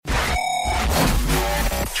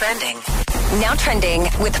trending. Now trending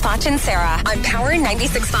with Foch and Sarah on Power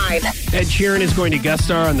 96.5. Ed Sheeran is going to guest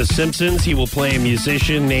star on The Simpsons. He will play a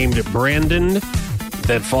musician named Brandon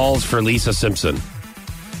that falls for Lisa Simpson.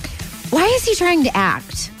 Why is he trying to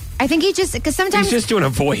act? I think because sometimes he's just doing a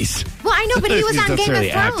voice. Well, I know, but he was on Game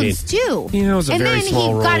of Thrones too. He knows a very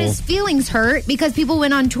small role. And then he got his feelings hurt because people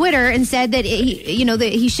went on Twitter and said that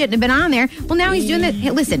he shouldn't have been on there. Well, now he's doing that. Hey,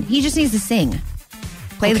 listen, he just needs to sing,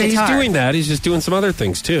 play the guitar. He's doing that. He's just doing some other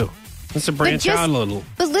things too. Let's branch out a little.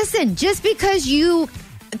 But listen, just because you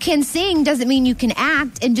can sing doesn't mean you can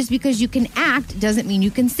act, and just because you can act doesn't mean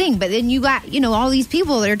you can sing. But then you got all these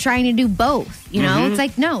people that are trying to do both. It's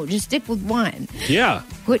like, no, just stick with one. Yeah.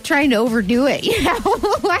 Quit trying to overdo it.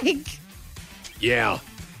 Yeah.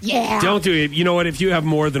 Yeah. Don't do it. You know what? If you have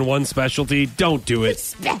more than one specialty, don't do it.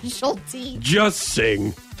 Specialty. Just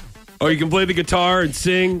sing. Or you can play the guitar and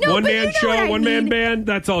sing. No, one-man show, one-man band.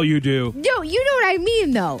 That's all you do. No, you know what I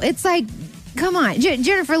mean, though. It's like, come on.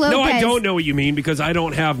 Jennifer Lopez. No, I don't know what you mean because I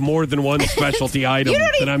don't have more than one specialty item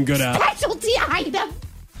that I'm good at. Specialty item.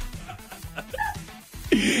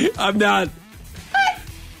 I'm not.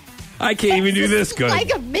 I can't even do this good.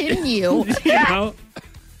 Like a menu.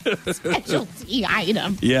 Specialty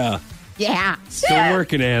item. Yeah. Yeah. Still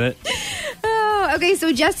working at it. Oh, okay.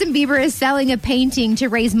 So Justin Bieber is selling a painting to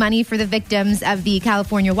raise money for the victims of the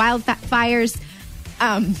California wildfires.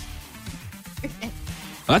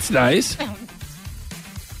 That's nice.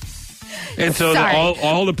 And so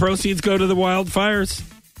all the proceeds go to the wildfires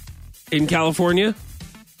in California?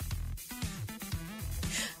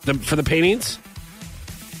 For the paintings?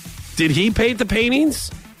 Did he paint the paintings?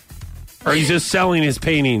 Or he's just selling his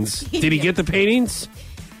paintings? Did he get the paintings?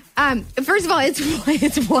 First of all,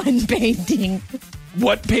 it's one painting.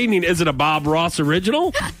 What painting? Is it a Bob Ross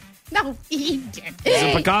original? No, he didn't. Is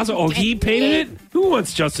it Picasso? Oh, he painted it? Who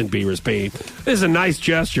wants Justin Bieber's painting? This is a nice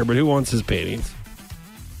gesture, but who wants his paintings?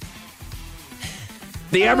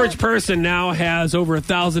 The average person now has over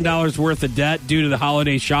 $1,000 worth of debt due to the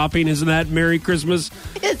holiday shopping. Isn't that Merry Christmas?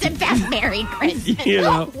 Isn't that Merry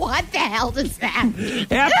Christmas? What the hell does that mean?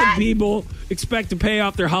 Half the people expect to pay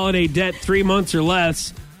off their holiday debt 3 months or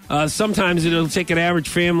less. Sometimes it'll take an average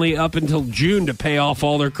family up until June to pay off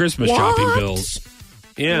all their Christmas shopping bills.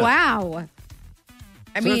 Yeah. Wow.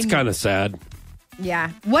 I mean, that's kind of sad.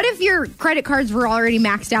 Yeah. What if your credit cards were already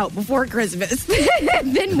maxed out before Christmas?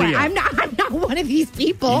 Then what? Yeah. I'm not one of these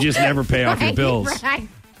people. You just never pay off your bills. Right.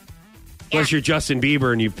 Unless you're Justin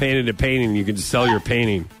Bieber and you've painted a painting, you can just sell your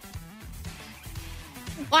painting.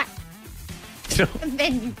 What?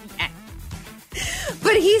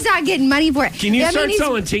 But he's not getting money for it. Can you start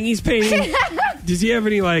selling Tingy's painting? Does he have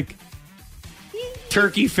any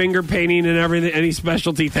turkey finger painting and everything? Any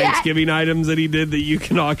specialty Thanksgiving items that he did that you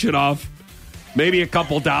can auction off? Maybe a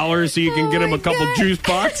couple dollars so you can get him a couple juice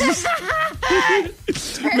boxes.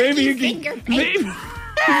 Maybe you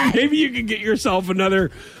can get yourself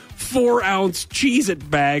another 4-ounce Cheez-It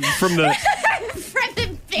bag from the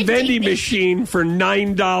vending machine for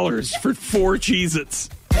 $9 for 4 Cheez-Its.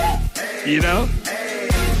 You know?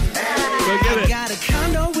 Go get it.